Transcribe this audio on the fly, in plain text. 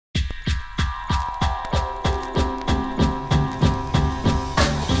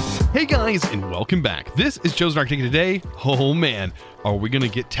Hey guys, and welcome back. This is ChosenArchitect today. Oh man, are we gonna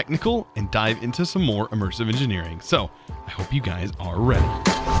get technical and dive into some more immersive engineering? So, I hope you guys are ready.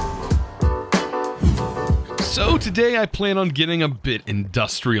 So today I plan on getting a bit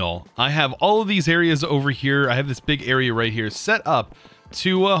industrial. I have all of these areas over here. I have this big area right here set up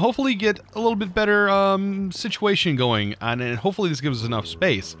to hopefully get a little bit better situation going, and hopefully this gives us enough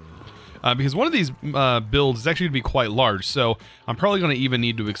space. Because one of these builds is actually going to be quite large, so I'm probably going to even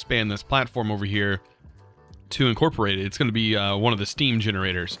need to expand this platform over here to incorporate it. It's going to be one of the steam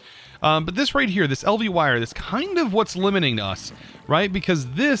generators. But this right here, this LV wire, that's kind of what's limiting us, right?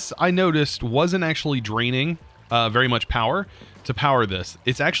 Because this, I noticed, wasn't actually draining very much power to power this.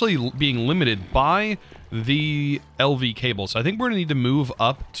 It's actually being limited by the LV cable. So I think we're going to need to move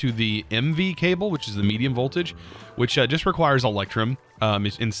up to the MV cable, which is the medium voltage, which just requires electrum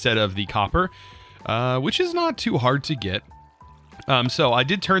instead of the copper, which is not too hard to get. So I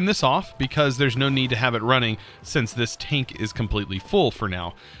did turn this off because there's no need to have it running since this tank is completely full for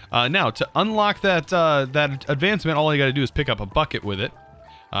now. Now, to unlock that that advancement, all I got to do is pick up a bucket with it.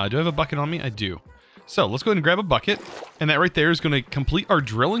 Do I have a bucket on me? I do. So let's go ahead and grab a bucket, and that right there is going to complete our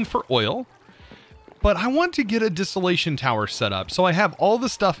drilling for oil. But I want to get a distillation tower set up, so I have all the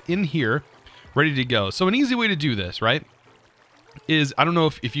stuff in here ready to go. So an easy way to do this, right, is, I don't know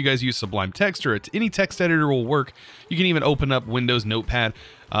if you guys use Sublime Text or any text editor will work. You can even open up Windows Notepad.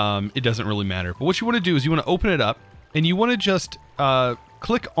 It doesn't really matter. But what you want to do is you want to open it up, and you want to just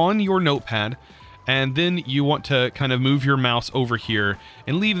click on your notepad, and then you want to kind of move your mouse over here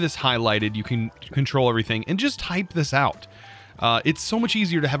and leave this highlighted. You can control everything and just type this out. It's so much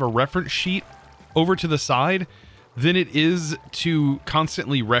easier to have a reference sheet over to the side than it is to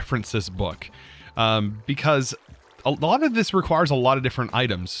constantly reference this book, because a lot of this requires a lot of different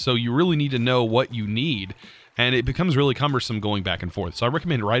items, so you really need to know what you need, and it becomes really cumbersome going back and forth. So I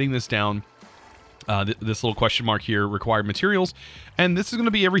recommend writing this down, this little question mark here, required materials, and this is going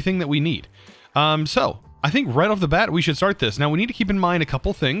to be everything that we need. So I think right off the bat we should start this. Now we need to keep in mind a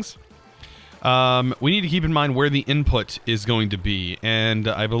couple things. We need to keep in mind where the input is going to be, and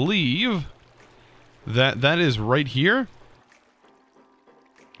I believe that is right here.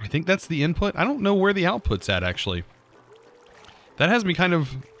 I think that's the input. I don't know where the output's at, actually. That has me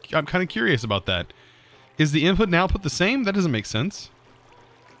I'm kind of curious about that. Is the input and output the same? That doesn't make sense.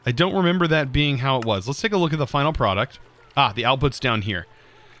 I don't remember that being how it was. Let's take a look at the final product. Ah, the output's down here.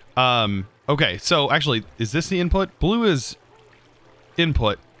 Okay, so actually, is this the input? Blue is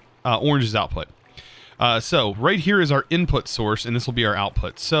input, orange is output. So right here is our input source, and this will be our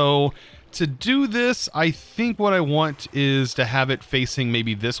output. So to do this, I think what I want is to have it facing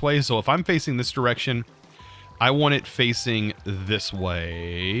maybe this way. So if I'm facing this direction, I want it facing this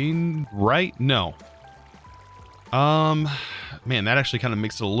way, right? No. Man, that actually kind of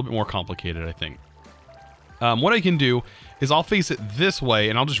makes it a little bit more complicated, I think. What I can do is I'll face it this way,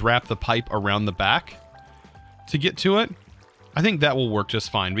 and I'll just wrap the pipe around the back to get to it. I think that will work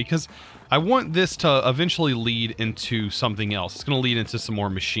just fine, because I want this to eventually lead into something else. It's going to lead into some more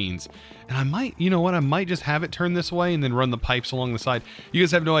machines. And I might, you know what, I might just have it turn this way and then run the pipes along the side. You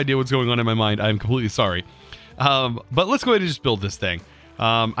guys have no idea what's going on in my mind. I'm completely sorry. But let's go ahead and just build this thing.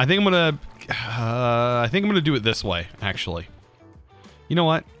 I think I'm gonna do it this way, actually. You know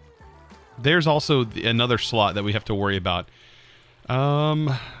what? There's also another slot that we have to worry about.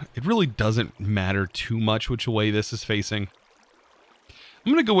 It really doesn't matter too much which way this is facing.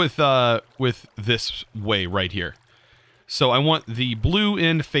 I'm going to go with this way right here. So I want the blue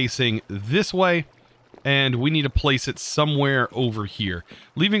end facing this way, and we need to place it somewhere over here,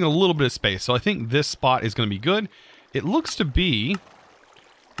 leaving a little bit of space. So I think this spot is going to be good. It looks to be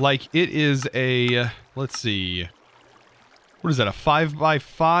like it is a, let's see, what is that, a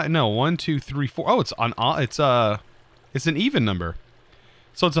 5x5? No, 1, 2, 3, 4. Oh, it's an even number.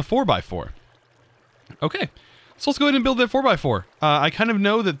 So it's a 4x4. Okay. So let's go ahead and build that 4x4. I kind of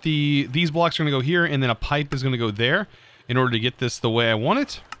know that these blocks are going to go here, and then a pipe is going to go there in order to get this the way I want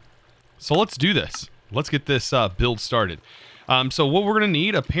it. So let's do this. Let's get this build started. So what we're going to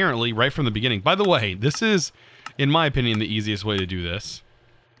need, apparently, right from the beginning. By the way, this is, in my opinion, the easiest way to do this.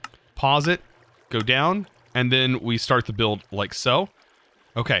 Pause it, go down, and then we start the build like so.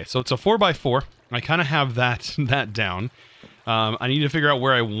 Okay, so it's a 4x4. I kind of have that down. I need to figure out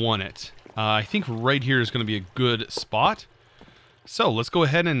where I want it. I think right here is going to be a good spot. So let's go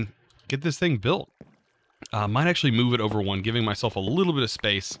ahead and get this thing built. Might actually move it over one, giving myself a little bit of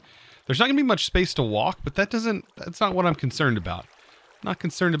space. There's not going to be much space to walk, but that's not what I'm concerned about. Not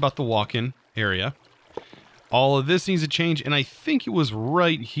concerned about the walk-in area. All of this needs to change, and I think it was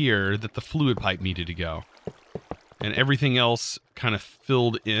right here that the fluid pipe needed to go. and everything else kind of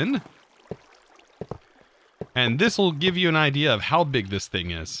filled in. And this will give you an idea of how big this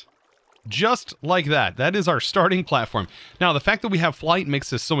thing is. Just like that. That is our starting platform. Now, the fact that we have flight makes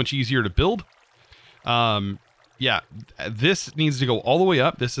this so much easier to build. Yeah, this needs to go all the way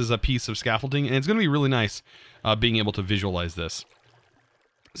up. This is a piece of scaffolding, and it's going to be really nice being able to visualize this.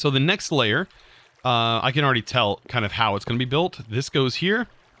 So the next layer, I can already tell kind of how it's going to be built. This goes here.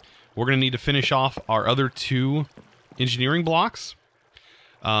 We're going to need to finish off our other 2 engineering blocks.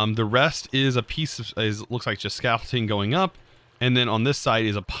 The rest is a piece of, looks like just scaffolding going up. And then on this side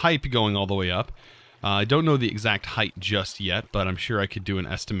is a pipe going all the way up. I don't know the exact height just yet, but I'm sure I could do an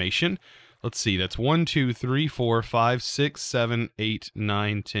estimation. Let's see, that's 1, 2, 3, 4, 5, 6, 7, 8,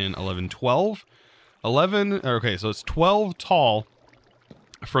 9, 10, 11, 12. 11, okay, so it's 12 tall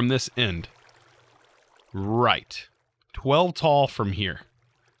from this end. Right. 12 tall from here.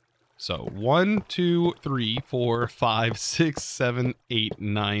 So 1, 2, 3, 4, 5, 6, 7, 8,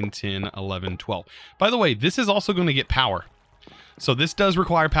 9, 10, 11, 12. By the way, this is also going to get power. So this does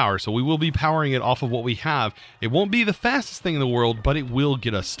require power, so we will be powering it off of what we have. It won't be the fastest thing in the world, but it will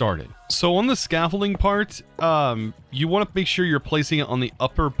get us started. So on the scaffolding part, you want to make sure you're placing it on the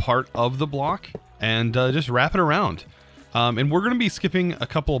upper part of the block and just wrap it around. And we're going to be skipping a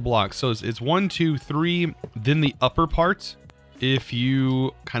couple of blocks. So it's 1, 2, 3, then the upper part, if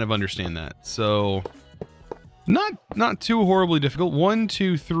you kind of understand that. So not too horribly difficult. 1,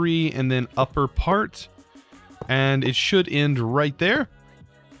 2, 3, and then upper part. And it should end right there.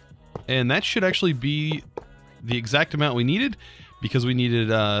 And that should actually be the exact amount we needed, because we needed,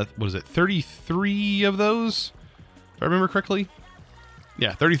 what is it, 33 of those? If I remember correctly?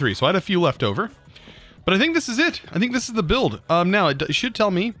 Yeah, 33. So I had a few left over. But I think this is it. I think this is the build. Now, it should tell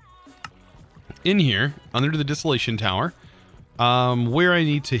me in here, under the distillation tower, where I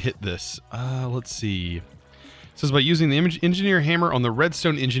need to hit this. Let's see. It says by using the engineer hammer on the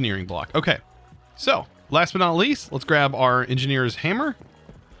redstone engineering block. Okay, so last but not least, let's grab our engineer's hammer,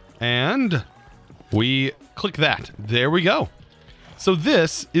 and we click that. There we go. So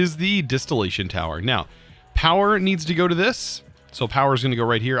this is the distillation tower. Now, power needs to go to this. So power is going to go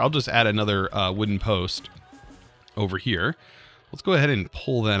right here. I'll just add another wooden post over here. Let's go ahead and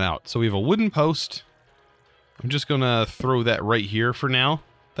pull that out. So we have a wooden post. I'm just going to throw that right here for now.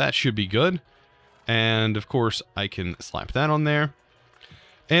 That should be good. And of course, I can slap that on there.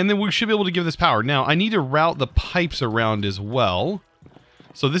 And then we should be able to give this power. Now, I need to route the pipes around as well.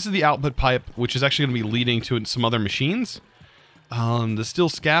 So this is the output pipe, which is actually going to be leading to some other machines. The steel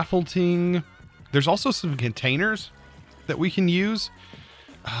scaffolding. There's also some containers that we can use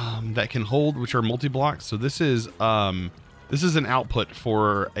that can hold, which are multi-blocks. So this is an output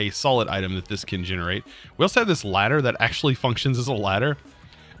for a solid item that this can generate. We also have this ladder that actually functions as a ladder.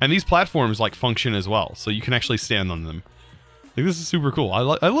 And these platforms like function as well. So you can actually stand on them. Like, this is super cool. I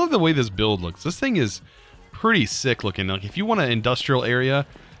love the way this build looks. This thing is pretty sick looking. Like, if you want an industrial area,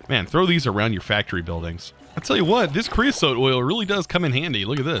 man, throw these around your factory buildings. I'll tell you what, this creosote oil really does come in handy.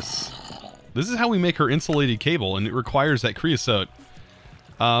 Look at this. This is how we make our insulated cable, and it requires that creosote,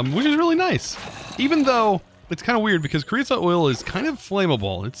 which is really nice. Even though it's kind of weird because creosote oil is kind of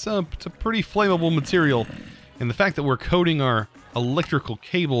flammable. It's a pretty flammable material, and the fact that we're coating our electrical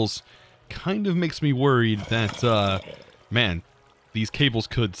cables kind of makes me worried that, man, these cables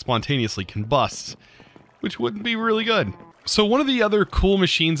could spontaneously combust, which wouldn't be really good. So one of the other cool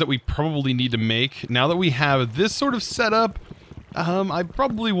machines that we probably need to make, now that we have this sort of setup, I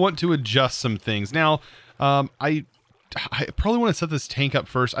probably want to adjust some things. Now, I probably want to set this tank up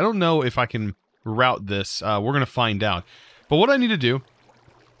first. I don't know if I can route this. We're going to find out. But what I need to do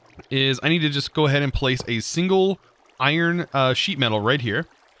is I need to just go ahead and place a single iron sheet metal right here.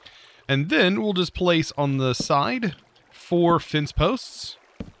 And then we'll just place on the side 4 fence posts.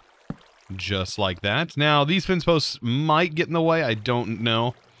 Just like that. Now, these fence posts might get in the way. I don't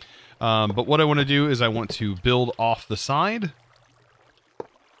know. But what I want to do is I want to build off the side.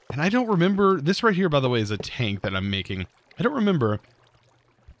 And I don't remember, this right here, by the way, is a tank that I'm making. I don't remember.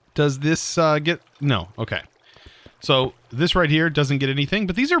 Does this get, no, okay. So this right here doesn't get anything,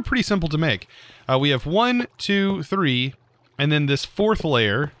 but these are pretty simple to make. We have 1, 2, 3, and then this 4th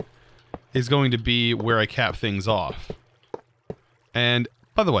layer is going to be where I cap things off. And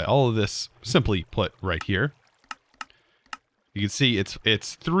by the way, all of this simply put right here. You can see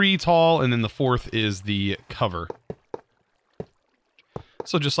it's 3 tall, and then the 4th is the cover.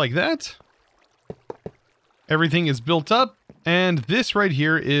 So just like that, everything is built up, and this right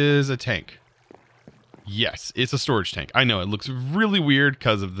here is a tank. Yes, it's a storage tank. I know it looks really weird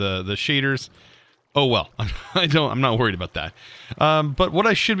because of the shaders. Oh well, I'm not worried about that. But what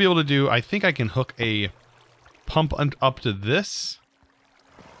I should be able to do, I think I can hook a pump up to this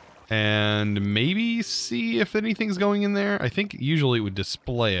and maybe see if anything's going in there. I think usually it would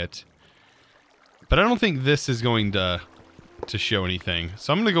display it, but I don't think this is going to show anything.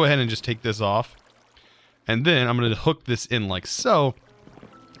 So I'm going to go ahead and just take this off, and then I'm going to hook this in like so.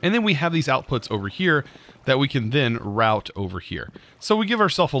 And then we have these outputs over here that we can then route over here. So we give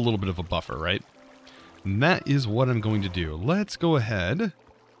ourselves a little bit of a buffer, right? And that is what I'm going to do. Let's go ahead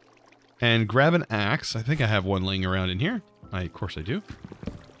and grab an axe. I think I have one laying around in here. Of course I do.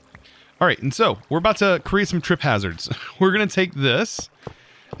 All right, and so we're about to create some trip hazards. We're going to take this,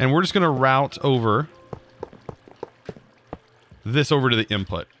 and we're just going to route over this over to the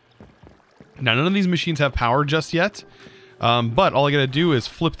input. Now, none of these machines have power just yet. But all I gotta do is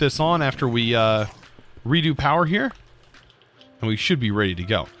flip this on after we redo power here, and we should be ready to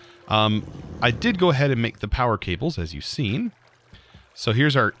go. I did go ahead and make the power cables, as you've seen. So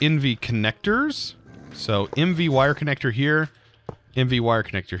here's our NV connectors. So MV wire connector here, MV wire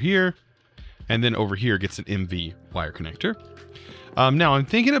connector here, and then over here gets an MV wire connector. Now I'm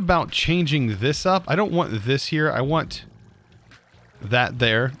thinking about changing this up. I don't want this here. I want that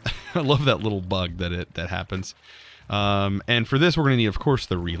there. I love that little bug that happens. And for this, we're going to need, of course,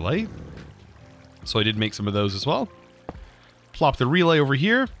 the relay. So I did make some of those as well. Plop the relay over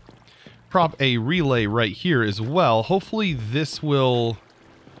here. Prop a relay right here as well. Hopefully this will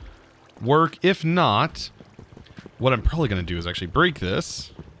work. If not, what I'm probably going to do is actually break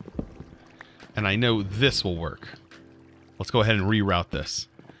this. And I know this will work. Let's go ahead and reroute this.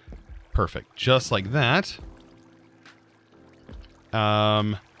 Perfect. Just like that.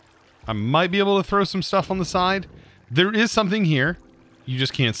 I might be able to throw some stuff on the side. There is something here. You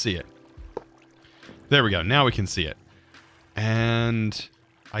just can't see it. There we go. Now we can see it. And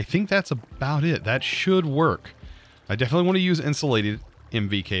I think that's about it. That should work. I definitely want to use insulated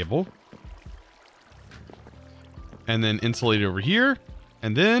MV cable. And then insulated over here.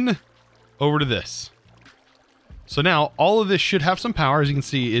 And then over to this. So now all of this should have some power. As you can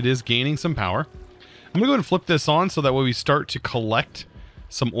see, it is gaining some power. I'm going to go ahead and flip this on so that way we start to collect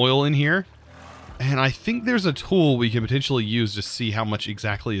some oil in here. And I think there's a tool we can potentially use to see how much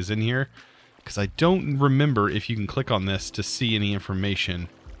exactly is in here, because I don't remember if you can click on this to see any information.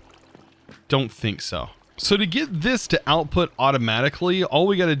 Don't think so. So to get this to output automatically, all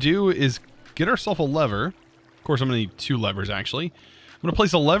we got to do is get ourselves a lever. Of course, I'm going to need two levers, actually. I'm going to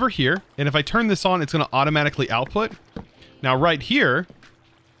place a lever here, and if I turn this on, it's going to automatically output. Now, right here,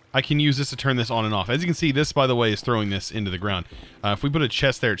 I can use this to turn this on and off. As you can see, this, by the way, is throwing this into the ground. If we put a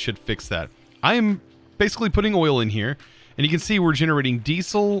chest there, it should fix that. I am basically putting oil in here, and you can see we're generating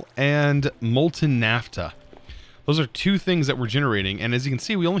diesel and molten naphtha. Those are two things that we're generating, and as you can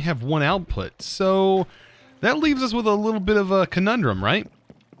see, we only have one output. So that leaves us with a little bit of a conundrum, right?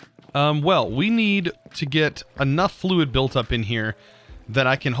 Well, we need to get enough fluid built up in here that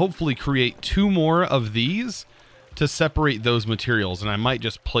I can hopefully create two more of these to separate those materials, and I might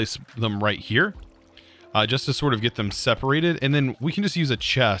just place them right here just to sort of get them separated, and then we can just use a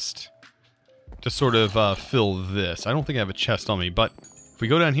chest to sort of fill this. I don't think I have a chest on me, but if we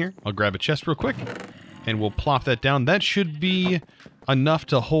go down here, I'll grab a chest real quick, and we'll plop that down. That should be enough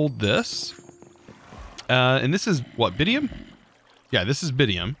to hold this. And this is, what, bitumen? Yeah, this is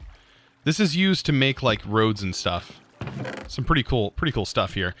bitumen. This is used to make, like, roads and stuff. Some pretty cool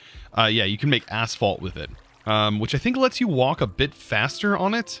stuff here. Yeah, you can make asphalt with it, which I think lets you walk a bit faster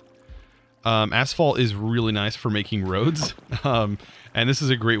on it. Asphalt is really nice for making roads, and this is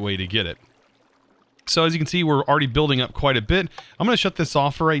a great way to get it. So as you can see, we're already building up quite a bit. I'm going to shut this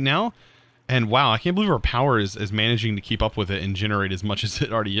off for right now. And wow, I can't believe our power is managing to keep up with it and generate as much as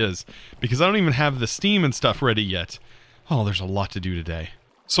it already is, because I don't even have the steam and stuff ready yet. Oh, there's a lot to do today.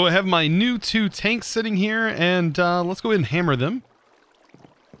 So I have my new two tanks sitting here, and let's go ahead and hammer them.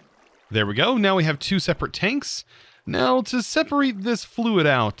 There we go. Now we have two separate tanks. Now to separate this fluid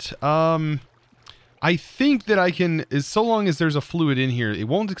out, I think that I can, so long as there's a fluid in here, it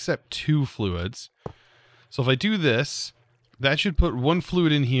won't accept two fluids. So if I do this, that should put one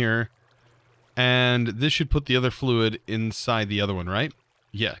fluid in here, and this should put the other fluid inside the other one, right?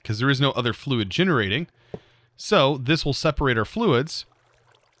 Yeah, because there is no other fluid generating. So this will separate our fluids.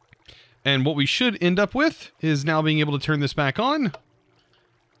 And what we should end up with is now being able to turn this back on,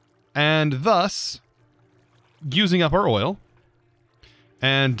 and thus using up our oil.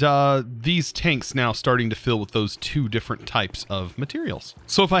 And these tanks now starting to fill with those two different types of materials.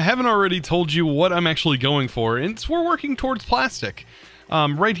 So if I haven't already told you what I'm actually going for, we're working towards plastic.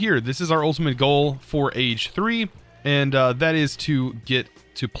 Right here, this is our ultimate goal for age 3, and that is to get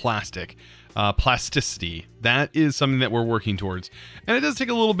to plastic. plasticity. That is something that we're working towards. And it does take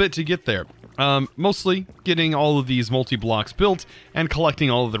a little bit to get there. Mostly getting all of these multi-blocks built and collecting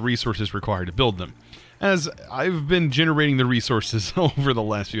all of the resources required to build them, as I've been generating the resources over the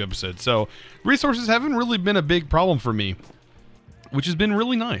last few episodes. So resources haven't really been a big problem for me, which has been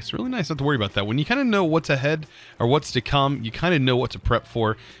really nice. Really nice not to worry about that. When you kind of know what's ahead or what's to come, you kind of know what to prep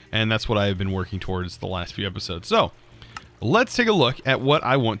for, and that's what I've been working towards the last few episodes. So let's take a look at what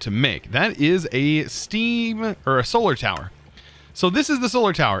I want to make. That is a steam or a solar tower. So this is the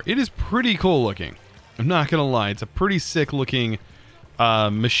solar tower. It is pretty cool looking. I'm not gonna lie, it's a pretty sick looking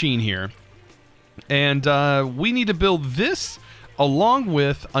machine here. And we need to build this along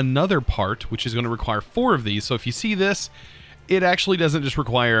with another part, which is going to require 4 of these. So if you see this, it actually doesn't just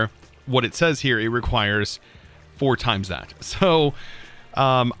require what it says here, it requires 4 times that. So,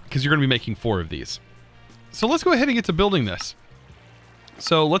 because you're going to be making 4 of these. So let's go ahead and get to building this.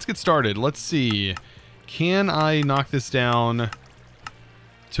 So let's get started. Let's see. Can I knock this down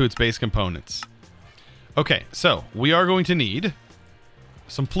to its base components? Okay, so we are going to need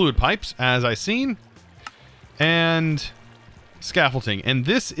some fluid pipes, as I've seen, and scaffolding. And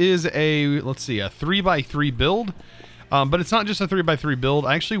this is a, let's see, a 3x3 build. But it's not just a 3x3 build.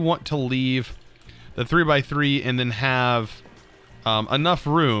 I actually want to leave the 3x3 and then have enough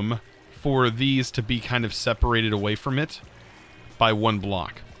room for these to be kind of separated away from it by 1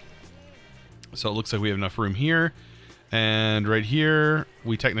 block. So it looks like we have enough room here, and right here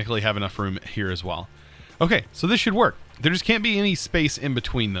we technically have enough room here as well. Okay, so this should work. There just can't be any space in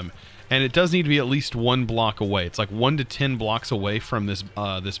between them, and it does need to be at least 1 block away. It's like 1 to 10 blocks away from this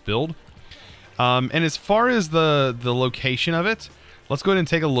this build. And as far as the location of it, let's go ahead and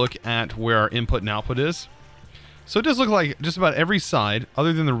take a look at where our input and output is. So it does look like just about every side,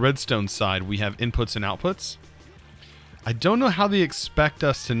 other than the redstone side, we have inputs and outputs. I don't know how they expect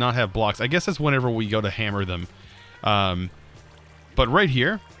us to not have blocks. I guess that's whenever we go to hammer them. But right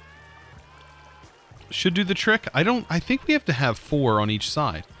here should do the trick. I think we have to have 4 on each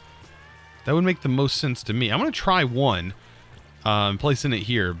side. That would make the most sense to me. I'm going to try 1, placing it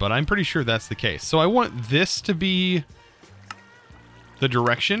here, but I'm pretty sure that's the case. So I want this to be the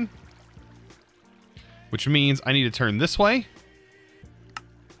direction, which means I need to turn this way.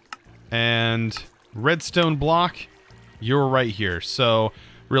 And redstone block, you're right here. So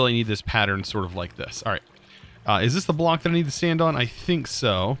really need this pattern sort of like this. All right. Is this the block that I need to stand on? I think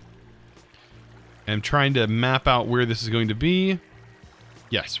so. I'm trying to map out where this is going to be.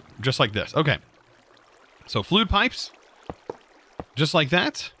 Yes, just like this. Okay. So fluid pipes, just like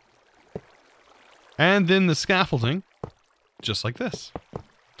that. And then the scaffolding, just like this.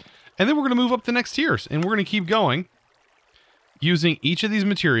 And then we're going to move up the next tiers, and we're going to keep going using each of these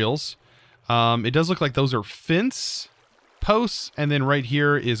materials. It does look like those are fence posts, and then right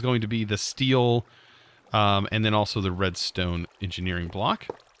here is going to be the steel, and then also the redstone engineering block.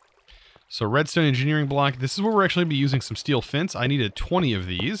 So redstone engineering block, this is where we're actually going to be using some steel fence. I needed 20 of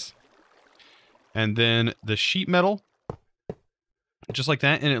these. And then the sheet metal, just like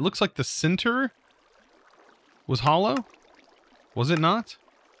that. And it looks like the center was hollow. Was it not?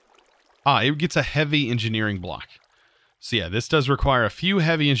 Ah, it gets a heavy engineering block. So yeah, this does require a few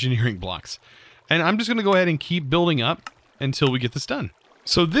heavy engineering blocks. And I'm just going to go ahead and keep building up until we get this done.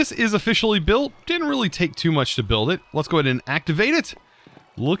 So this is officially built. Didn't really take too much to build it. Let's go ahead and activate it.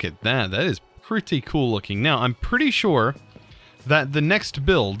 Look at that. That is pretty cool looking. Now, I'm pretty sure that the next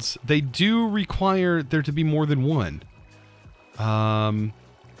builds, they do require there to be more than 1. I'm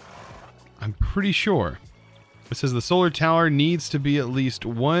pretty sure. It says the solar tower needs to be at least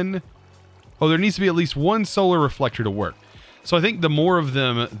 1. Oh, there needs to be at least 1 solar reflector to work. So I think the more of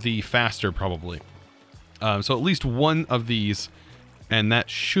them, the faster probably. So at least 1 of these, and that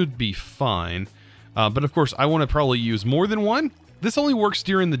should be fine. But of course, I want to probably use more than 1. This only works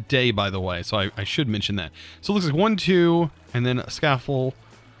during the day, by the way, so I should mention that. So it looks like 1, 2, and then a scaffold,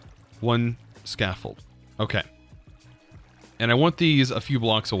 1 scaffold. Okay. And I want these a few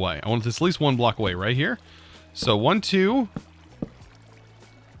blocks away. I want this at least 1 block away right here. So 1, 2,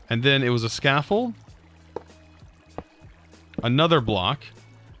 and then it was a scaffold, another block,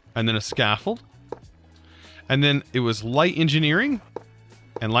 and then a scaffold. And then it was light engineering,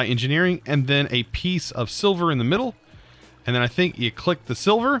 and then a piece of silver in the middle. And then I think you click the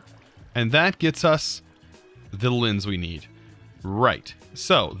silver, and that gets us the lens we need. Right.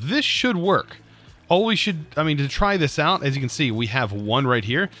 So this should work. All we should, to try this out, as you can see, we have 1 right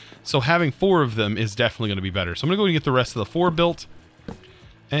here. So having 4 of them is definitely going to be better. So I'm going to go and get the rest of the 4 built.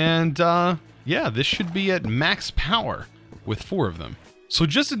 And yeah, this should be at max power with 4 of them. So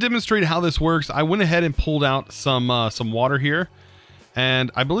just to demonstrate how this works, I went ahead and pulled out some water here.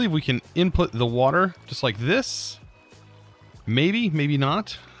 And I believe we can input the water just like this. Maybe, maybe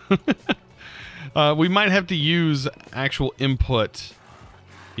not. We might have to use actual input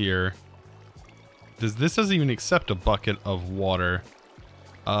here. This doesn't even accept a bucket of water.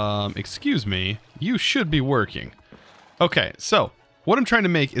 Excuse me. You should be working. Okay, so what I'm trying to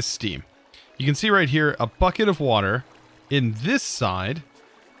make is steam. You can see right here a bucket of water in this side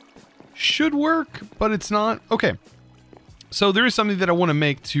should work, but it's not. Okay. So there is something that I want to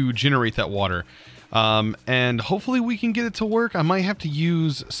make to generate that water. And hopefully we can get it to work. I might have to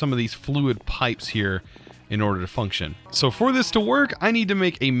use some of these fluid pipes here in order to function. So for this to work, I need to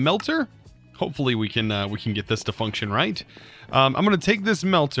make a melter. Hopefully we can get this to function right. I'm going to take this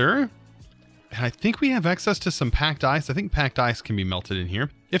melter, and I think we have access to some packed ice. I think packed ice can be melted in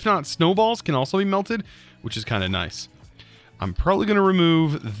here. If not, snowballs can also be melted, which is kind of nice. I'm probably going to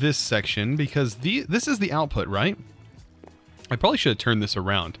remove this section because this is the output, right? I probably should have turned this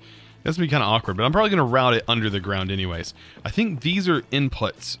around. That's going to be kind of awkward, but I'm probably going to route it under the ground anyways. I think these are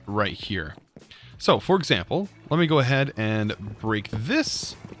inputs right here. So, for example, let me go ahead and break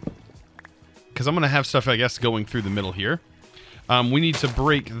this, because I'm going to have stuff, I guess, going through the middle here. We need to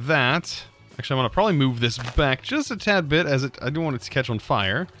break that. Actually, I'm going to probably move this back just a tad bit, as I don't want it to catch on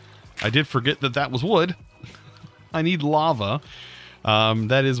fire. I did forget that that was wood. I need lava.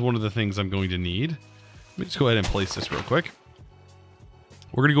 That is one of the things I'm going to need. Let me just go ahead and place this real quick.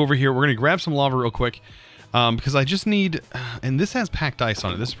 We're going to go over here. We're going to grab some lava real quick, because I just need... And this has packed ice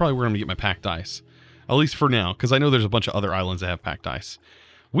on it. This is probably where I'm going to get my packed ice. At least for now, because I know there's a bunch of other islands that have packed ice.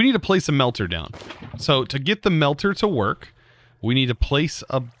 We need to place a melter down. So to get the melter to work, we need to place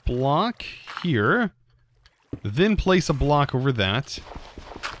a block here, then place a block over that,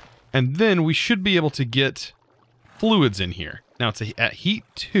 and then we should be able to get fluids in here. Now it's at heat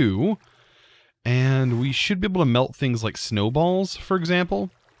 2, and we should be able to melt things like snowballs, for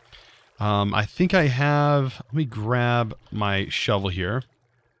example. I think I have... Let me grab my shovel here.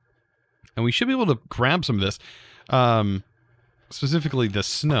 And we should be able to grab some of this. Specifically the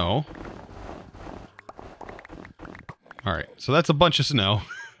snow. Alright, so that's a bunch of snow.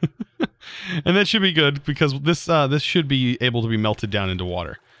 And that should be good, because this should be able to be melted down into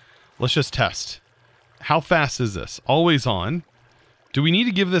water. Let's just test. How fast is this? Always on. Do we need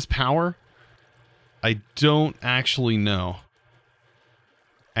to give this power? I don't actually know.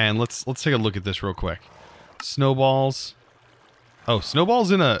 And let's take a look at this real quick. Snowballs. Oh,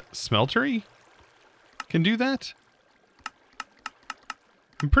 snowballs in a smeltery can do that?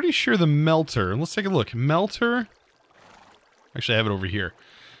 I'm pretty sure the melter... Let's take a look. Melter... Actually, I have it over here.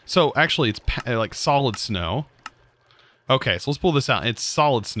 So, actually, it's like solid snow. Okay, so let's pull this out. It's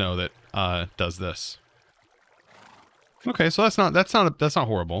solid snow that does this. Okay, so that's not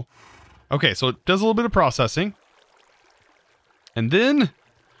horrible. Okay, so it does a little bit of processing. And then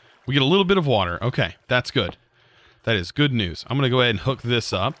we get a little bit of water. Okay, that's good. That is good news. I'm going to go ahead and hook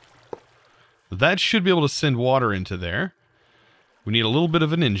this up. That should be able to send water into there. We need a little bit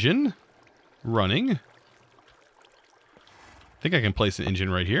of an engine running. I think I can place an engine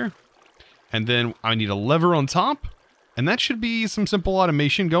right here. And then I need a lever on top. And that should be some simple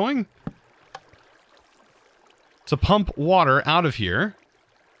automation going to pump water out of here.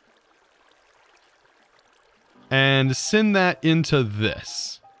 And send that into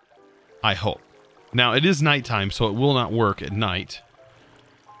this. I hope. Now, it is nighttime, so it will not work at night.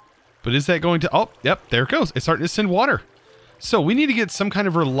 But is that going to... Oh, yep, there it goes. It's starting to send water. So we need to get some kind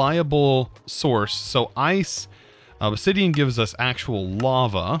of reliable source. So ice, obsidian gives us actual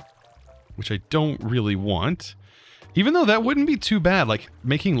lava, which I don't really want. Even though that wouldn't be too bad, like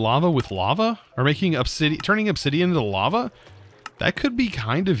making lava with lava, or making turning obsidian into lava, that could be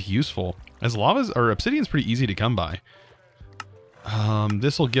kind of useful. As obsidian's pretty easy to come by.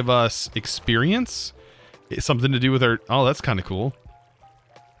 This will give us experience. It's something to do with our... Oh, that's kind of cool.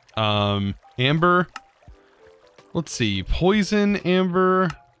 Amber. Let's see. Poison, amber.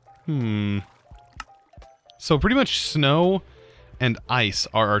 So pretty much snow and ice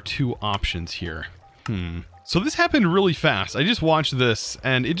are our two options here. So this happened really fast. I just watched this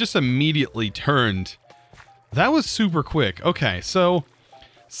and it just immediately turned. That was super quick. Okay, so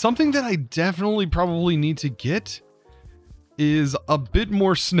something that I definitely probably need to get is a bit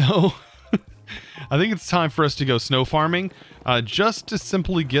more snow. I think it's time for us to go snow farming, just to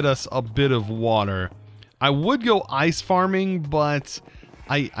simply get us a bit of water. I would go ice farming, but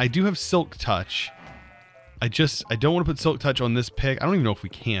I do have silk touch. I don't want to put silk touch on this pick. I don't even know if we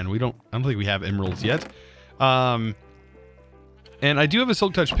can. I don't think we have emeralds yet. And I do have a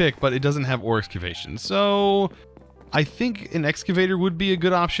silk touch pick, but it doesn't have ore excavation. So I think an excavator would be a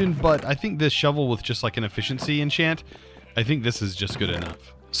good option, but I think this shovel with just like an efficiency enchant I think this is just good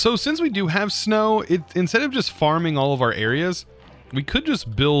enough. So since we do have snow, instead of just farming all of our areas, we could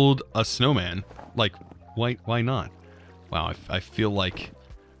just build a snowman. Like, why not? Wow, I feel like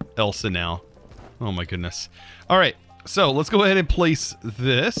Elsa now. Oh my goodness. All right, so let's go ahead and place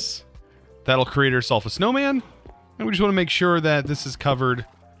this. That'll create ourselves a snowman. And we just want to make sure that this is covered.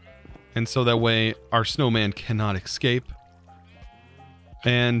 And so that way our snowman cannot escape.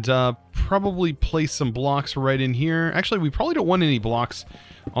 And probably place some blocks right in here. Actually, we probably don't want any blocks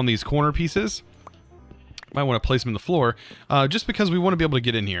on these corner pieces. Might want to place them in the floor, just because we want to be able to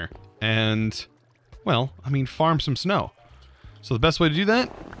get in here and, well, I mean, farm some snow. So the best way to do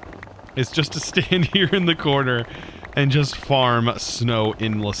that is just to stand here in the corner and just farm snow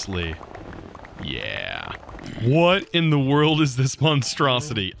endlessly. Yeah. What in the world is this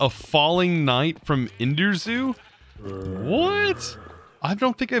monstrosity? A falling knight from Inderzu? What? I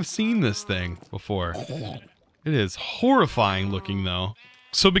don't think I've seen this thing before. It is horrifying looking though.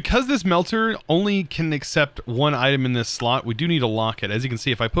 So because this melter only can accept one item in this slot, we do need to lock it. As you can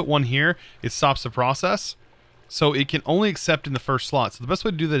see, if I put one here, it stops the process. So it can only accept in the first slot. So the best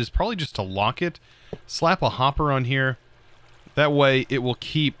way to do that is probably just to lock it, slap a hopper on here. That way it will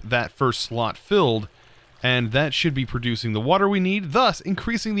keep that first slot filled, and that should be producing the water we need, thus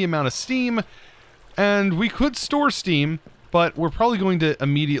increasing the amount of steam. And we could store steam, but we're probably going to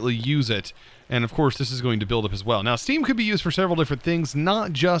immediately use it. And of course, this is going to build up as well. Now, steam could be used for several different things,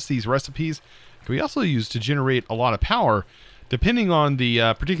 not just these recipes. It can be also used to generate a lot of power, depending on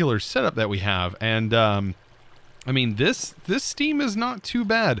the particular setup that we have. And, I mean, this steam is not too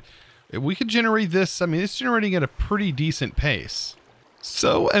bad. We could generate this, I mean, it's generating at a pretty decent pace.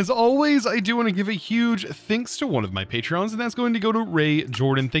 So, as always, I do want to give a huge thanks to one of my Patreons, and that's going to go to Ray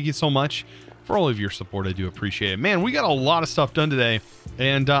Jordan. Thank you so much for all of your support. I do appreciate it. Man, we got a lot of stuff done today,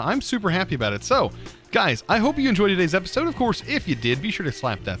 and I'm super happy about it. So, guys, I hope you enjoyed today's episode. Of course, if you did, be sure to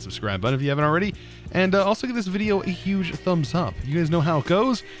slap that subscribe button if you haven't already, and also give this video a huge thumbs up. You guys know how it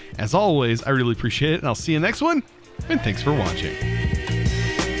goes. As always, I really appreciate it, and I'll see you next one, and thanks for watching.